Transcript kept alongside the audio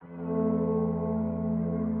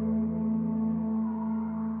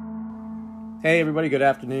Hey everybody, good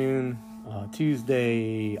afternoon.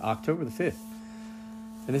 Tuesday, October the 5th.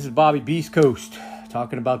 And this is Bobby Beast Coast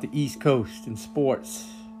talking about the East Coast and sports.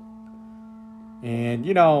 And,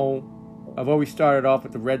 I've always started off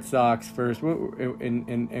with the Red Sox first,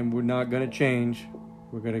 and we're not going to change.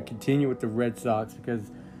 We're going to continue with the Red Sox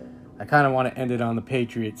because I kind of want to end it on the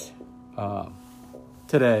Patriots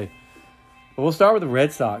today. But we'll start with the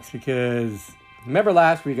Red Sox because... remember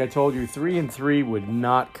last week I told you 3-3 would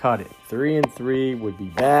not cut it. 3-3 would be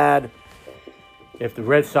bad if the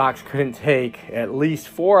Red Sox couldn't take at least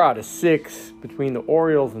 4 out of 6 between the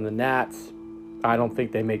Orioles and the Nats. I don't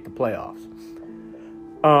think they make the playoffs.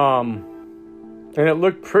 And it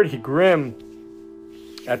looked pretty grim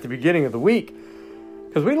at the beginning of the week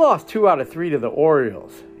because we lost 2 out of 3 to the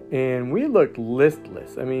Orioles and we looked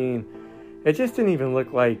listless. I mean, it just didn't even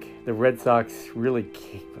look like the Red Sox really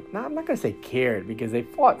I'm not going to say cared because they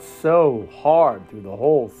fought so hard through the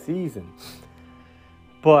whole season.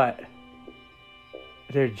 But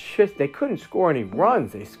they couldn't score any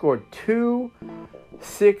runs. They scored 2,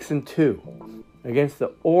 6, and 2 against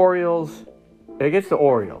the Orioles.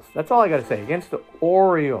 That's all I got to say. Against the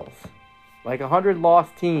Orioles. Like a 100-loss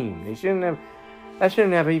team. That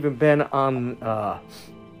shouldn't have even been on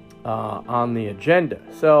the agenda.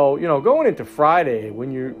 So, going into Friday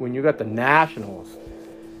when you got the Nationals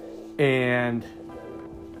and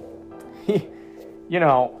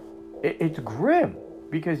it's grim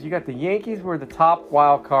because you got the Yankees were the top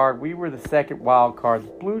wild card, we were the second wild card. The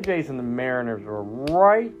Blue Jays and the Mariners were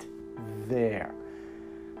right there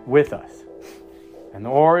with us. And the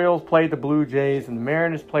Orioles played the Blue Jays and the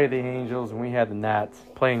Mariners played the Angels and we had the Nats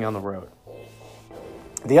playing on the road.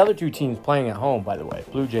 The other 2 teams playing at home, by the way,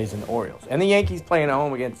 Blue Jays and the Orioles. And the Yankees playing at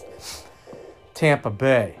home against Tampa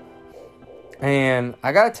Bay. And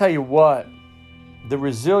I got to tell you what, the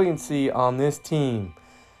resiliency on this team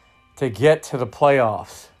to get to the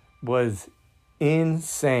playoffs was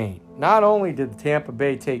insane. Not only did Tampa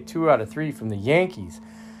Bay take 2 out of 3 from the Yankees,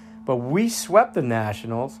 but we swept the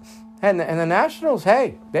Nationals. And the Nationals,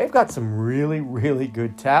 hey, they've got some really, really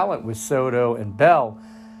good talent with Soto and Bell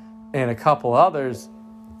and a couple others.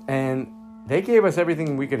 And they gave us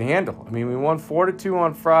everything we could handle. I mean, we won 4-2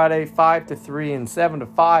 on Friday, 5-3, and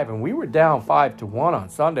 7-5, and we were down 5-1 on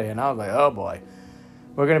Sunday. And I was like, oh boy,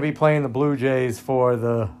 we're going to be playing the Blue Jays for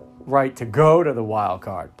the right to go to the wild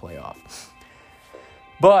card playoff.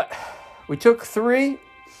 But we took 3.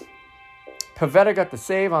 Pavetta got the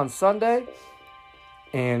save on Sunday,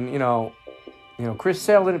 and Chris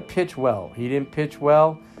Sale didn't pitch well. He didn't pitch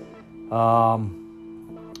well. The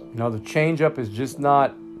changeup is just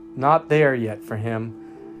not there yet for him.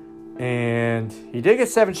 And he did get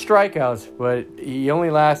 7 strikeouts, but he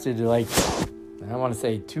only lasted I want to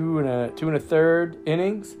say 2 1/3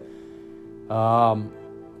 innings.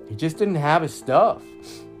 He just didn't have his stuff.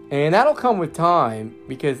 And that'll come with time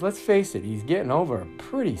because let's face it, he's getting over a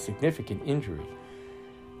pretty significant injury.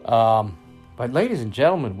 But ladies and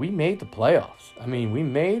gentlemen, we made the playoffs. I mean, we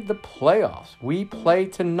made the playoffs. We play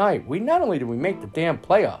tonight. Not only did we make the damn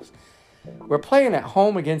playoffs, we're playing at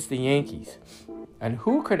home against the Yankees. And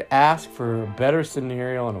who could ask for a better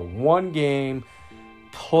scenario in a 1-game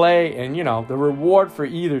play? And, the reward for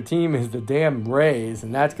either team is the damn Rays.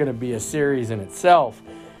 And that's going to be a series in itself.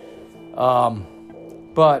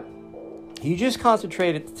 But you just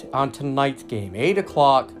concentrated on tonight's game. 8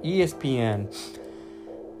 o'clock, ESPN.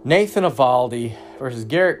 Nathan Eovaldi versus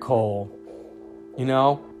Garrett Cole.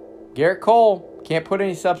 Garrett Cole can't put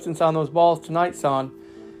any substance on those balls tonight, son.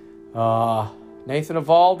 Nathan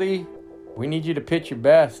Eovaldi, we need you to pitch your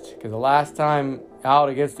best because the last time out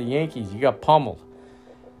against the Yankees, you got pummeled.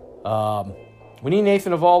 We need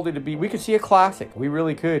Nathan Eovaldi we could see a classic. We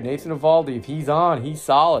really could. Nathan Eovaldi, if he's on, he's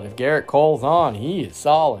solid. If Garrett Cole's on, he is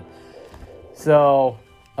solid. So,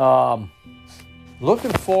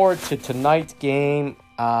 looking forward to tonight's game.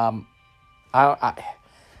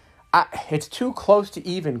 It's too close to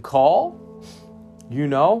even call.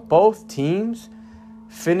 Both teams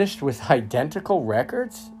finished with identical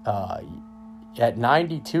records at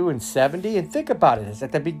 92 and 70. And think about it, it's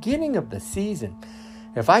at the beginning of the season.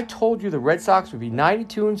 If I told you the Red Sox would be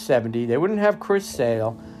 92 and 70, they wouldn't have Chris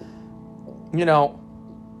Sale,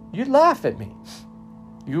 you'd laugh at me.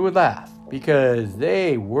 You would laugh because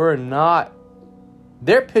they were not,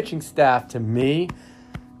 their pitching staff to me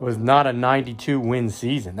was not a 92-win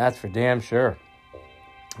season. That's for damn sure.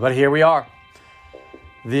 But here we are.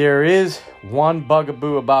 There is one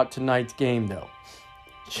bugaboo about tonight's game, though.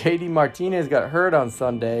 JD Martinez got hurt on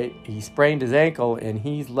Sunday. He sprained his ankle, and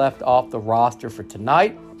he's left off the roster for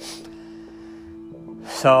tonight.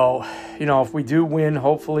 So, if we do win,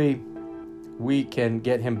 hopefully we can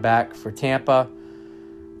get him back for Tampa.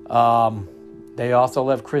 They also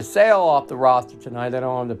left Chris Sale off the roster tonight. They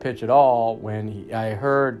don't want him to pitch at all. I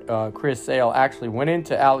heard Chris Sale actually went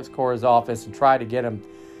into Alex Cora's office and tried to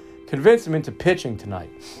convince him into pitching tonight.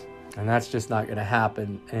 And that's just not going to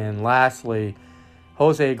happen. And lastly,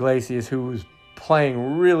 Jose Iglesias, who's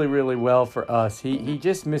playing really, really well for us. He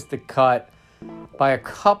just missed the cut by a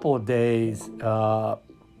couple of days to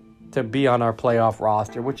be on our playoff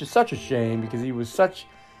roster, which is such a shame because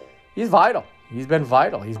he's vital. He's been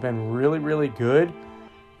vital. He's been really, really good.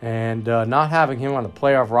 And not having him on the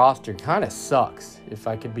playoff roster kind of sucks, if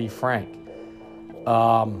I could be frank.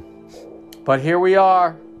 But here we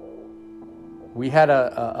are. We had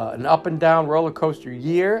an up and down roller coaster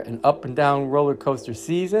year, an up and down roller coaster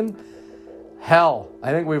season. Hell,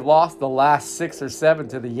 I think we've lost the last 6 or 7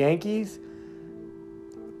 to the Yankees.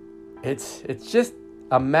 It's just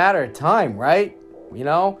a matter of time, right? You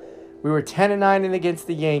know, we were 10-9 against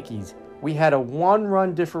the Yankees. We had a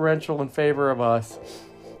 1-run differential in favor of us.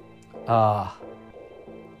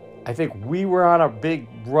 I think we were on a big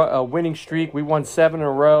winning streak. We won 7 in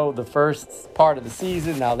a row the first part of the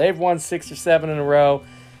season. Now they've won 6 or 7 in a row.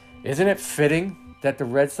 Isn't it fitting that the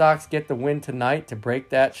Red Sox get the win tonight to break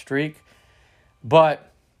that streak?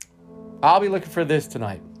 But I'll be looking for this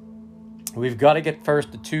tonight. We've got to get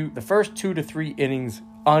the first 2 to 3 innings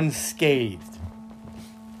unscathed.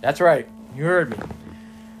 That's right. You heard me.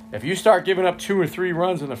 If you start giving up 2 or 3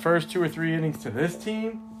 runs in the first 2 or 3 innings to this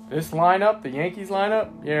team, this lineup, the Yankees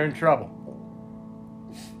lineup, you're in trouble.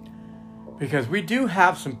 Because we do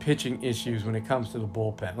have some pitching issues when it comes to the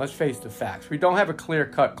bullpen. Let's face the facts. We don't have a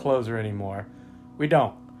clear-cut closer anymore. We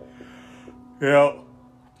don't. You know,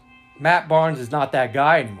 Matt Barnes is not that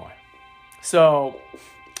guy anymore. So,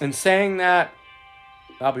 in saying that,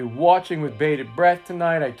 I'll be watching with bated breath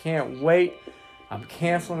tonight. I can't wait. I'm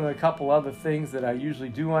canceling a couple other things that I usually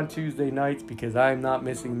do on Tuesday nights because I'm not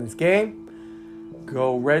missing this game.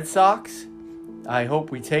 Go Red Sox. I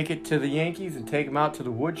hope we take it to the Yankees and take them out to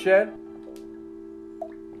the woodshed.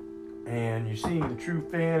 And you're seeing the true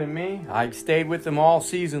fan in me. I've stayed with them all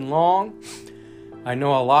season long. I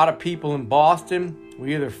know a lot of people in Boston,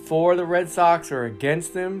 we're either for the Red Sox or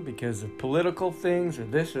against them because of political things or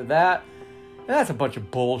this or that. And that's a bunch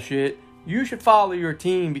of bullshit. You should follow your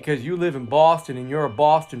team because you live in Boston and you're a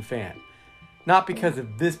Boston fan. Not because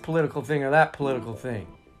of this political thing or that political thing.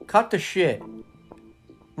 Cut the shit.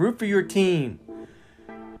 Root for your team.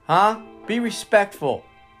 Huh? Be respectful.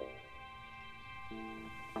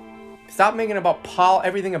 Stop making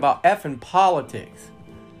everything about effing politics.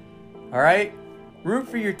 Alright? Root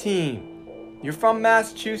for your team. You're from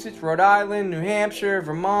Massachusetts, Rhode Island, New Hampshire,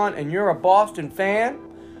 Vermont, and you're a Boston fan?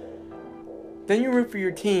 Then you root for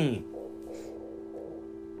your team.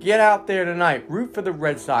 Get out there tonight. Root for the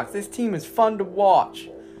Red Sox. This team is fun to watch.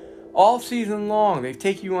 All season long, they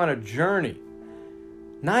take you on a journey.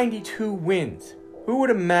 92 wins. Who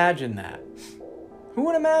would imagine that? Who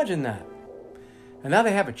would imagine that? And now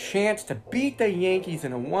they have a chance to beat the Yankees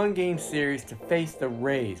in a 1-game series to face the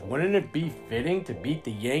Rays. Wouldn't it be fitting to beat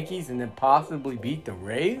the Yankees and then possibly beat the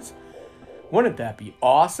Rays? Wouldn't that be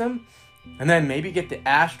awesome? And then maybe get the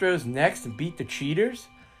Astros next and beat the Cheaters?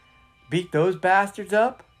 Beat those bastards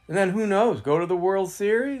up? And then who knows? Go to the World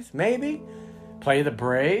Series? Maybe? Play the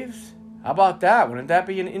Braves? How about that? Wouldn't that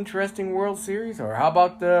be an interesting World Series? Or how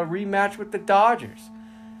about the rematch with the Dodgers?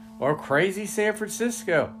 Or crazy San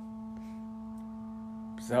Francisco?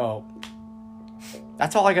 So,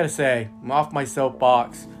 that's all I got to say. I'm off my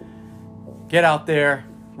soapbox. Get out there.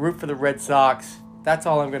 Root for the Red Sox. That's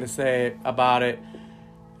all I'm going to say about it.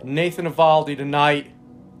 Nathan Eovaldi tonight.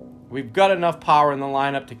 We've got enough power in the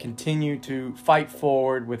lineup to continue to fight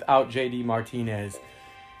forward without J.D. Martinez.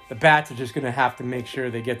 The Bats are just going to have to make sure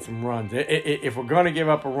they get some runs. If we're going to give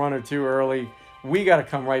up a run or two early, we got to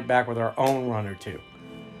come right back with our own run or two.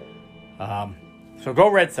 So go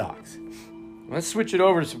Red Sox. Let's switch it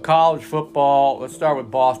over to some college football. Let's start with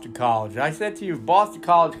Boston College. I said to you, if Boston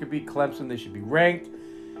College could beat Clemson, they should be ranked.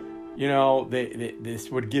 You know, this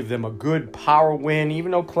would give them a good power win.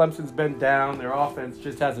 Even though Clemson's been down, their offense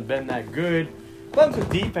just hasn't been that good. Clemson's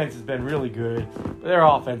defense has been really good, but their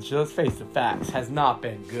offense, let's face the facts, has not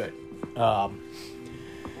been good.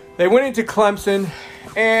 They went into Clemson,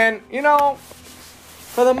 and, you know,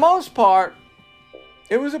 for the most part,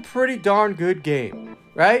 it was a pretty darn good game,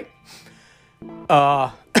 right?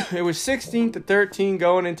 It was 16-13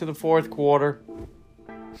 going into the fourth quarter,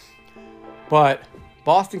 but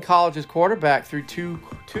Boston College's quarterback threw two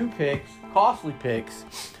picks, costly picks.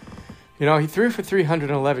 You know, he threw for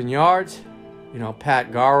 311 yards. You know,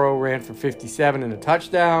 Pat Garrow ran for 57 and a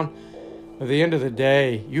touchdown. at the end of the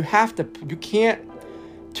day, you can't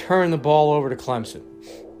turn the ball over to Clemson.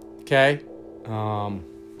 Okay?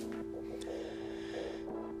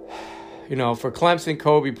 For Clemson,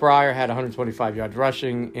 Kobe Pryor had 125 yards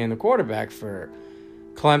rushing, and the quarterback for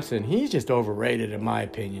Clemson, he's just overrated in my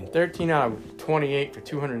opinion. 13 out of 28 for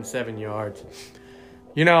 207 yards.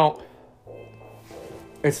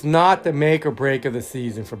 It's not the make or break of the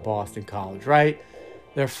season for Boston College, right?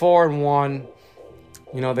 They're 4-1.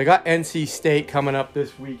 They got NC State coming up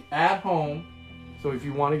this week at home. So if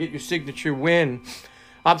you want to get your signature win,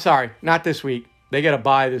 I'm sorry, not this week. They get a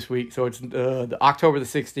bye this week, so it's the October the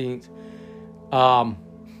 16th.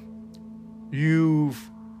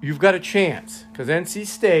 You've got a chance because NC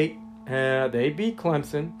State, they beat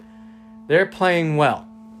Clemson. They're playing well,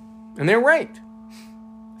 and they're ranked.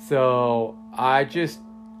 So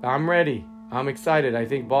I'm ready. I'm excited. I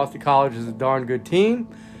think Boston College is a darn good team.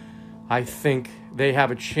 I think they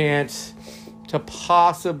have a chance to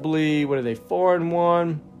possibly,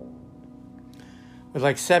 4-1? With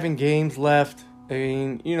like 7 games left. I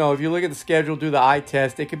mean, if you look at the schedule, do the eye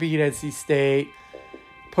test, they could beat NC State,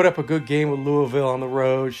 put up a good game with Louisville on the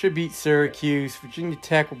road, should beat Syracuse. Virginia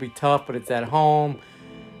Tech will be tough, but it's at home.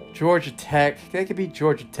 Georgia Tech, they could beat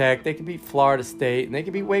Georgia Tech, they could beat Florida State, and they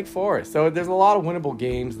could beat Wake Forest. So there's a lot of winnable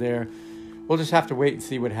games there. We'll just have to wait and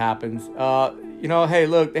see what happens. Hey,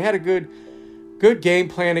 look, they had a good game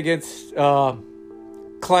plan against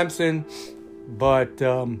Clemson, but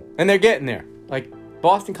and they're getting there. Like,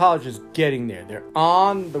 Boston College is getting there. They're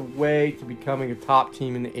on the way to becoming a top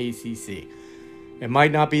team in the ACC. It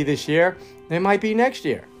might not be this year. It might be next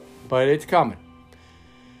year, but it's coming.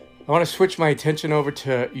 I want to switch my attention over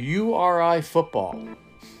to URI football.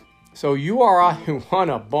 So URI won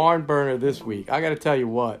a barn burner this week. I got to tell you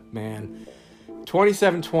what, man.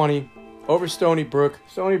 27-20 over Stony Brook.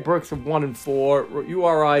 Stony Brook's 1-4.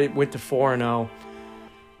 URI went to 4-0.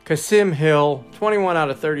 Kasim Hill, 21 out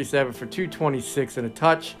of 37 for 226 and a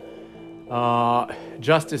touch.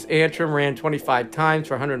 Justice Antrim ran 25 times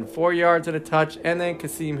for 104 yards and a touch. And then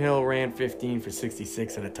Kasim Hill ran 15 for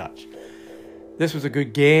 66 and a touch. This was a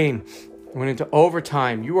good game. Went into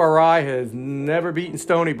overtime. URI has never beaten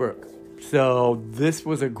Stony Brook. So this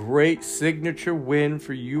was a great signature win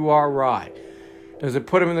for URI. Does it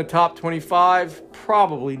put them in the top 25?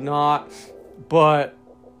 Probably not. But,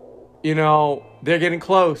 they're getting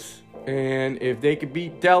close. And if they could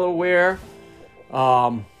beat Delaware,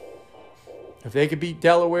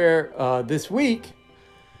 this week,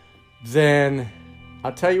 then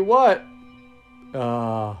I'll tell you what,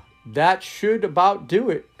 that should about do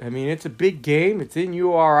it. I mean, it's a big game. It's in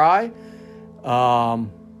URI.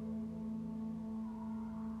 1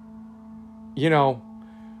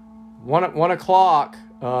 o'clock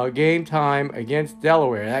game time against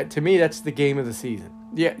Delaware. To me, that's the game of the season.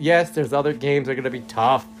 Yeah, yes, there's other games that are going to be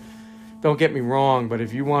tough. Don't get me wrong, but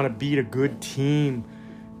if you want to beat a good team,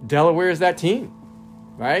 Delaware is that team,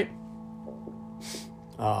 right?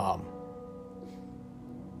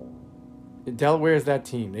 Delaware is that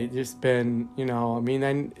team. They've just been,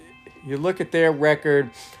 then you look at their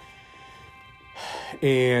record,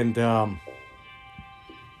 and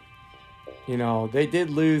they did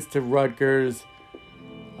lose to Rutgers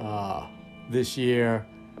this year,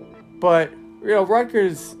 but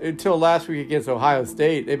Rutgers, until last week against Ohio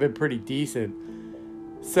State, they've been pretty decent.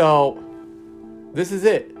 So, this is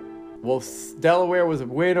it. Well, Delaware was a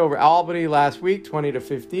win over Albany last week,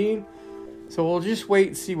 20-15. So, we'll just wait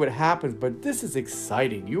and see what happens. But this is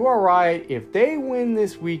exciting. URI, if they win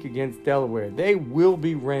this week against Delaware, they will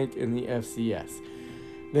be ranked in the FCS.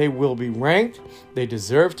 They will be ranked. They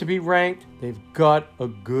deserve to be ranked. They've got a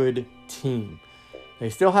good team.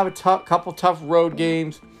 They still have a couple tough road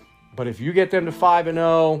games. But if you get them to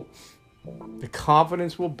 5-0, the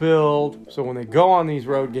confidence will build. So when they go on these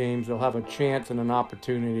road games, they'll have a chance and an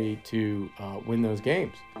opportunity to win those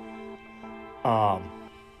games.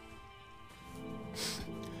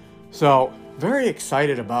 So very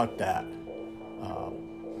excited about that.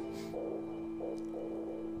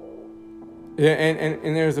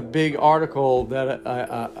 And there's a big article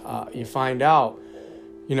that you find out,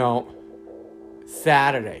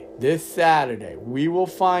 this Saturday, we will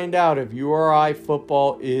find out if URI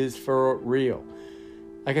football is for real.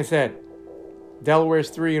 Like I said,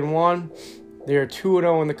 Delaware's 3-1. They are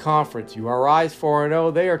 2-0 in the conference. URI's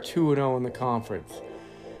 4-0. They are 2-0 in the conference.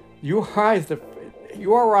 URI is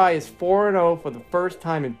 4-0 for the first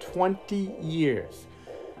time in 20 years,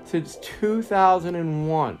 since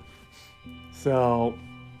 2001. So,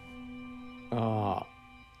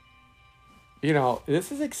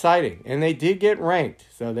 this is exciting. And they did get ranked.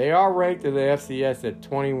 So they are ranked in the FCS at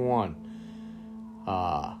 21.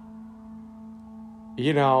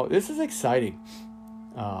 this is exciting.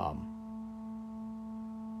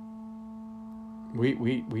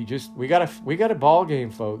 We got a ball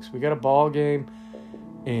game, folks. We got a ball game,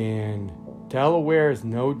 and Delaware is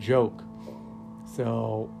no joke.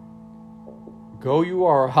 So go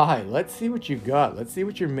URI. Let's see what you got. Let's see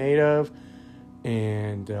what you're made of,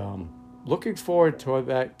 and looking forward to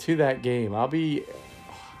that game.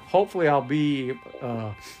 Hopefully I'll be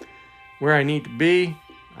where I need to be.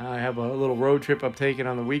 I have a little road trip I'm taking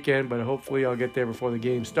on the weekend, but hopefully I'll get there before the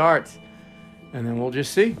game starts, and then we'll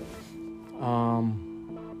just see.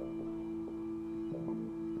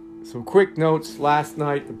 Some quick notes. Last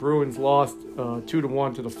night, the Bruins lost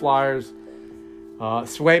 2-1 to the Flyers.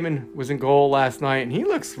 Swayman was in goal last night, and he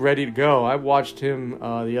looks ready to go. I watched him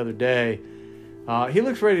the other day. He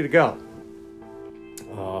looks ready to go.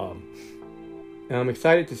 And I'm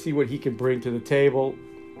excited to see what he can bring to the table.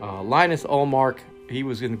 Linus Ullmark, he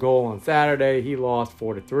was in goal on Saturday. He lost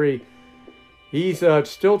 4-3. He's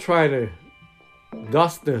still trying to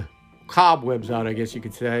dust the cobwebs out, I guess you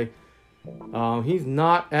could say. He's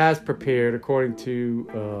not as prepared, according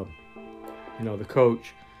to the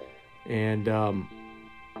coach, and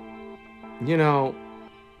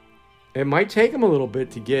it might take him a little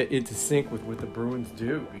bit to get into sync with what the Bruins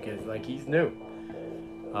do, because he's new,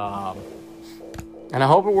 and I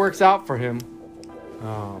hope it works out for him.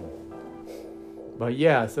 But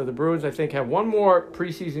yeah, so the Bruins, I think, have one more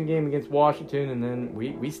preseason game against Washington, and then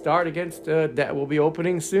we start against we'll be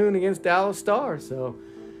opening soon against Dallas Stars. So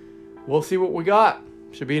we'll see what we got.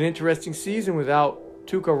 Should be an interesting season without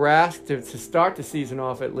Tuukka Rask to start the season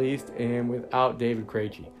off at least, and without David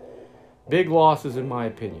Krejci. Big losses in my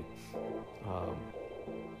opinion.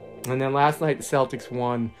 And then last night the Celtics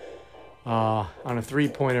won on a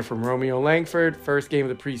 3-pointer from Romeo Langford. First game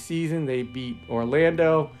of the preseason. They beat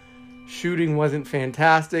Orlando. Shooting wasn't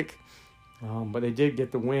fantastic, but they did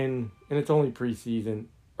get the win, and it's only preseason.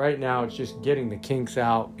 Right now, it's just getting the kinks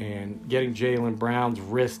out and getting Jaylen Brown's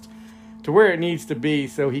wrist to where it needs to be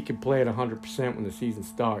so he can play at 100% when the season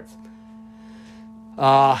starts.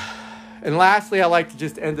 And lastly, I like to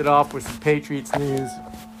just end it off with some Patriots news.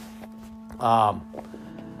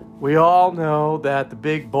 We all know that the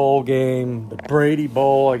big bowl game, the Brady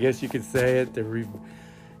Bowl, I guess you could say it,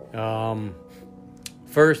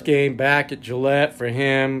 first game back at Gillette for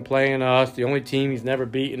him, playing us, the only team he's never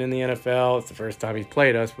beaten in the NFL. It's the first time he's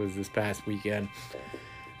played us was this past weekend.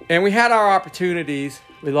 And we had our opportunities.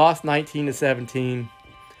 We lost 19-17.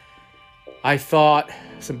 I thought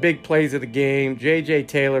some big plays of the game. J.J.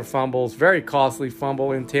 Taylor fumbles, very costly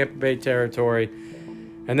fumble in Tampa Bay territory.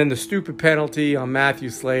 And then the stupid penalty on Matthew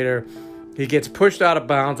Slater. He gets pushed out of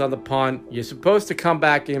bounds on the punt. You're supposed to come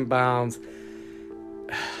back in bounds.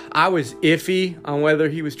 I was iffy on whether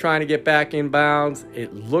he was trying to get back in bounds.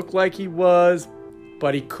 It looked like he was,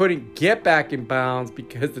 but he couldn't get back in bounds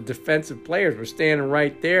because the defensive players were standing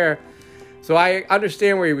right there. So I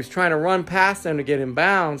understand where he was trying to run past them to get in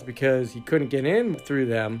bounds because he couldn't get in through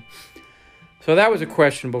them. So that was a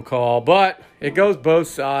questionable call, but it goes both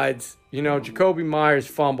sides. Jacoby Myers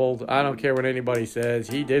fumbled. I don't care what anybody says.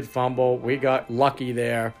 He did fumble. We got lucky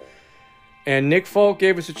there. And Nick Folk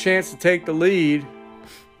gave us a chance to take the lead.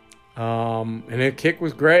 And the kick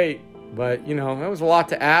was great, but that was a lot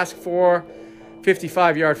to ask for.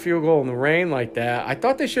 55-yard field goal in the rain like that. I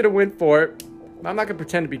thought they should have went for it. I'm not gonna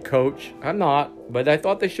pretend to be coach. I'm not, but I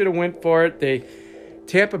thought they should have went for it.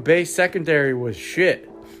 Tampa Bay secondary was shit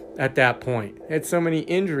at that point. They had so many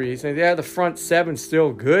injuries, and the front seven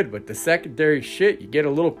still good, but the secondary shit. You get a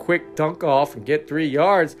little quick dunk off and get 3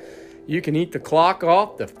 yards. You can eat the clock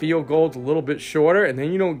off. The field goal's a little bit shorter, and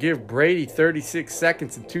then you don't give Brady 36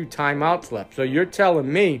 seconds and 2 timeouts left. So you're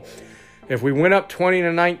telling me if we went up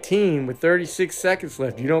 20-19 with 36 seconds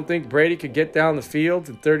left, you don't think Brady could get down the field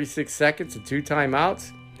in 36 seconds and 2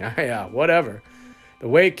 timeouts? Yeah, whatever. The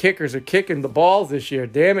way kickers are kicking the balls this year,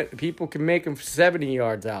 damn it, people can make them 70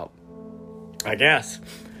 yards out, I guess.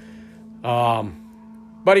 But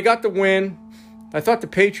he got the win. I thought the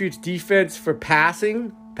Patriots' defense for pass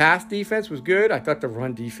defense was good. I thought the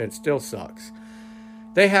run defense still sucks.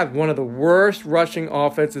 They have one of the worst rushing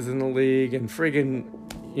offenses in the league, and friggin',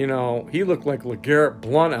 he looked like LeGarrette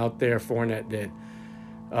Blount out there, Fournette did.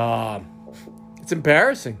 It's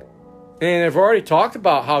embarrassing. And I've already talked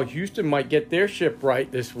about how Houston might get their ship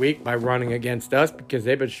right this week by running against us because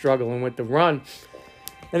they've been struggling with the run.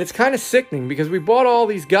 And it's kind of sickening because we bought all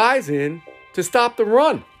these guys in to stop the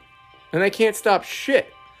run. And they can't stop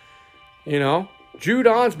shit.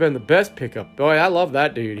 Judon's been the best pickup. Boy, I love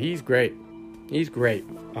that dude. He's great.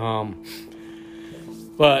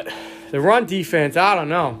 But The run defense, I don't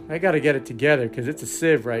know. They got to get it together because it's a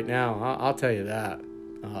sieve right now. I'll tell you that.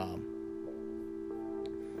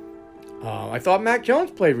 I thought Mac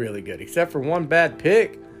Jones played really good, except for one bad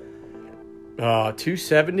pick.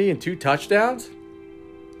 270 and 2 touchdowns.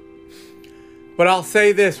 But I'll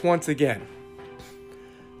say this once again.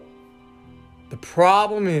 The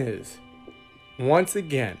problem is, once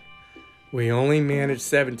again, we only managed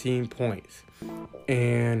 17 points.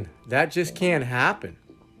 And that just can't happen.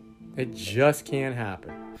 It just can't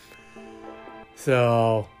happen.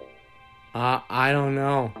 So, I don't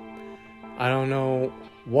know. I don't know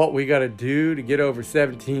what we got to do to get over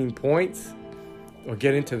 17 points or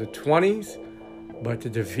get into the 20s. But to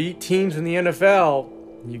defeat teams in the NFL,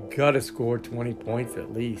 you got to score 20 points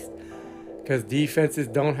at least. Because defenses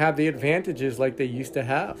don't have the advantages like they used to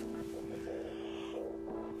have.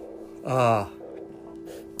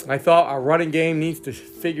 I thought our running game needs to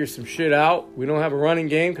figure some shit out. We don't have a running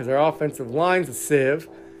game because our offensive line's a sieve.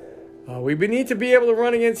 We need to be able to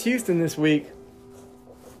run against Houston this week.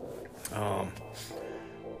 It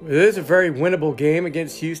is a very winnable game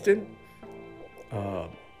against Houston.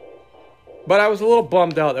 But I was a little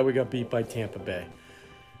bummed out that we got beat by Tampa Bay.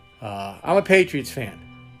 I'm a Patriots fan.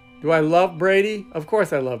 Do I love Brady? Of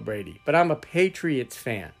course I love Brady. But I'm a Patriots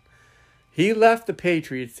fan. He left the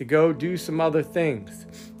Patriots to go do some other things.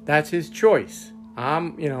 That's his choice.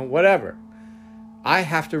 Whatever. I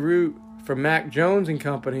have to root for Mac Jones and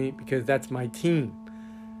company because that's my team.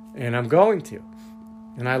 And I'm going to.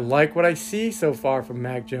 And I like what I see so far from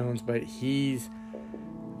Mac Jones, but we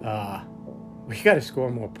got to score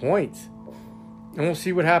more points. And we'll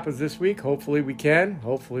see what happens this week. Hopefully we can.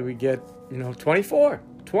 Hopefully we get, 24,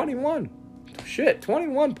 21.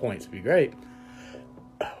 21 points would be great.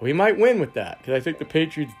 We might win with that because I think the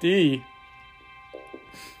Patriots D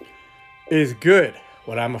is good.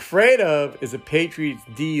 What I'm afraid of is a Patriots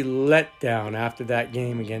D letdown after that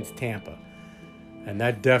game against Tampa. And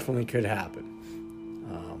that definitely could happen.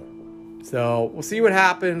 So we'll see what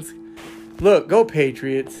happens. Look, go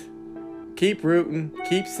Patriots. Keep rooting.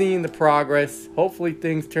 Keep seeing the progress. Hopefully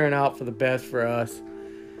things turn out for the best for us.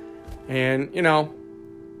 And,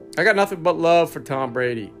 I got nothing but love for Tom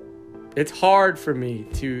Brady. It's hard for me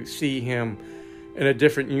to see him in a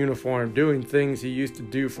different uniform doing things he used to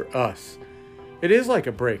do for us. It is like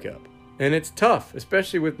a breakup. And it's tough,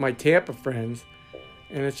 especially with my Tampa friends.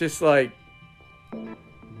 And it's just like,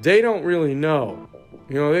 they don't really know.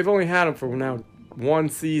 They've only had him for now one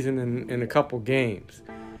season and a couple games.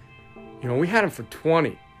 We had him for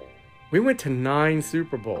 20. We went to 9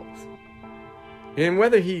 Super Bowls. And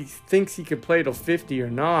whether he thinks he could play till 50 or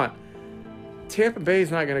not, Tampa Bay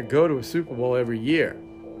is not going to go to a Super Bowl every year.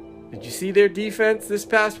 Did you see their defense this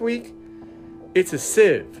past week? It's a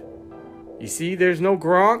sieve. You see, there's no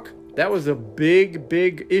Gronk. That was a big,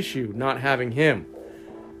 big issue, not having him.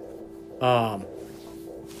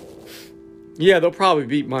 Yeah, they'll probably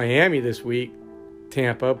beat Miami this week,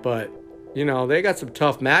 Tampa, but, they got some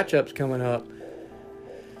tough matchups coming up.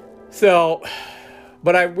 So,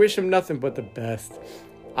 but I wish him nothing but the best.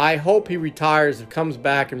 I hope he retires, comes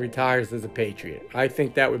back and retires as a Patriot. I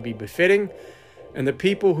think that would be befitting. And the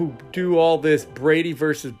people who do all this Brady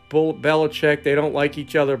versus Belichick, they don't like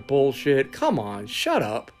each other bullshit. Come on, shut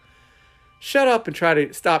up. Shut up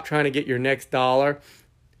and stop trying to get your next dollar.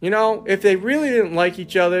 If they really didn't like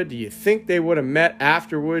each other, do you think they would have met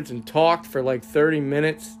afterwards and talked for like 30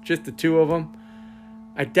 minutes, just the two of them?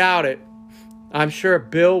 I doubt it. I'm sure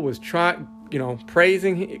Bill was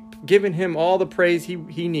praising, giving him all the praise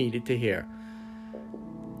he needed to hear.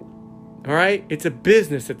 All right? It's a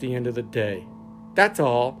business at the end of the day. That's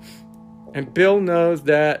all. And Bill knows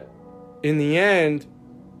that in the end,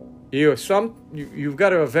 you've got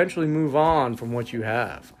to eventually move on from what you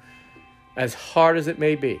have, as hard as it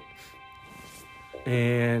may be.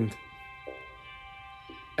 And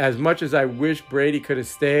as much as I wish Brady could have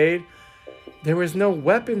stayed, there was no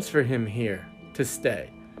weapons for him here to stay.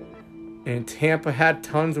 And Tampa had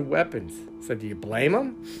tons of weapons. So do you blame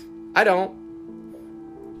him? I don't.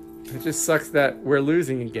 It just sucks that we're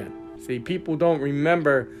losing again. See, people don't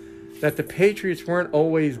remember that the Patriots weren't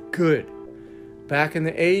always good. Back in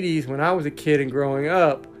the 80s, when I was a kid and growing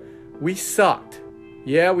up, we sucked.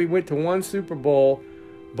 Yeah, we went to one Super Bowl,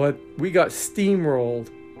 but we got steamrolled,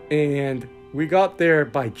 and we got there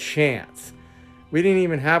by chance. We didn't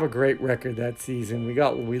even have a great record that season.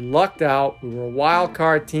 We lucked out. We were a wild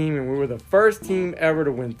card team, and we were the first team ever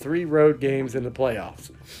to win 3 road games in the playoffs.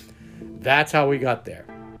 That's how we got there.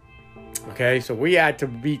 Okay, so we had to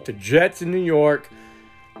beat the Jets in New York,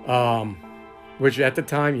 which at the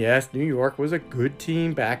time, yes, New York was a good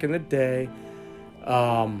team back in the day.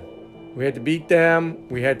 We had to beat them.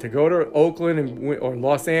 We had to go to Oakland or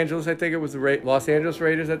Los Angeles. I think it was the Los Angeles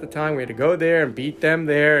Raiders at the time. We had to go there and beat them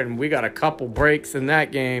there, and we got a couple breaks in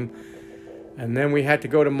that game. And then we had to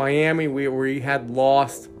go to Miami. We had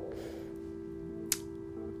lost.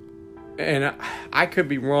 And I could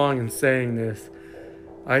be wrong in saying this.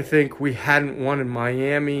 I think we hadn't won in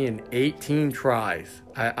Miami in 18 tries.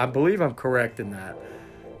 I believe I'm correct in that.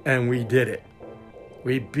 And we did it.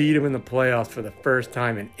 We beat them in the playoffs for the first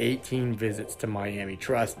time in 18 visits to Miami.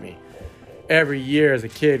 Trust me. Every year as a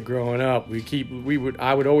kid growing up,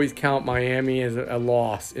 I would always count Miami as a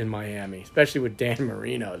loss in Miami, especially with Dan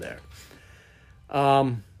Marino there.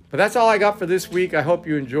 But that's all I got for this week. I hope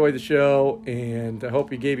you enjoyed the show, and I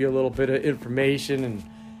hope you gave you a little bit of information and,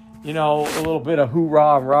 a little bit of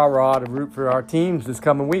hoorah and rah-rah to root for our teams this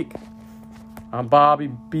coming week. I'm Bobby,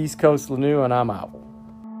 Beast Coast Lanou, and I'm out.